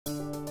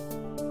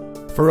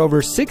For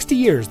over 60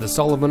 years, the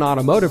Sullivan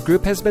Automotive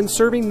Group has been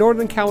serving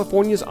Northern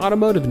California's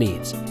automotive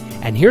needs.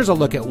 And here's a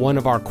look at one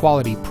of our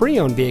quality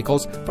pre-owned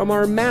vehicles from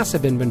our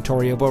massive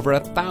inventory of over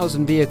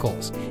 1,000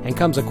 vehicles, and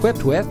comes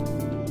equipped with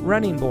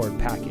running board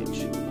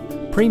package,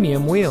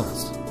 premium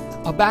wheels,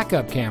 a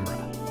backup camera,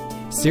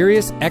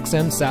 Sirius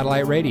XM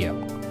satellite radio,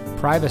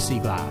 privacy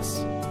glass,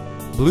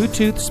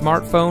 Bluetooth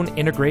smartphone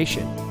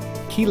integration,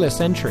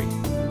 keyless entry,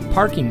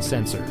 parking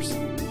sensors,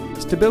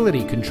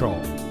 stability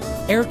control,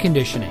 air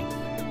conditioning,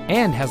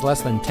 and has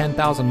less than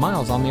 10,000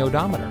 miles on the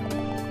odometer.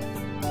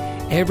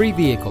 Every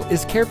vehicle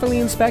is carefully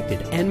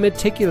inspected and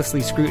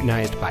meticulously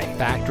scrutinized by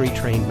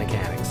factory-trained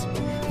mechanics.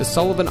 The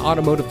Sullivan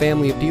Automotive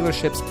family of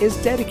dealerships is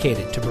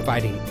dedicated to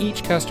providing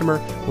each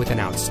customer with an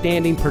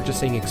outstanding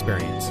purchasing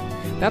experience.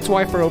 That's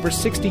why for over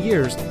 60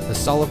 years, the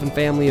Sullivan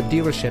family of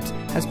dealerships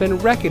has been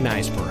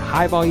recognized for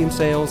high-volume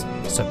sales,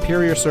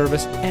 superior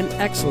service, and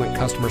excellent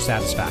customer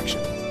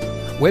satisfaction.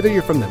 Whether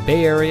you're from the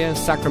Bay Area,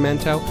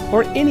 Sacramento,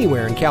 or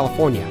anywhere in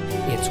California,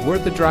 it's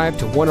worth the drive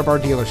to one of our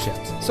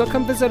dealerships, so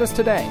come visit us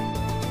today.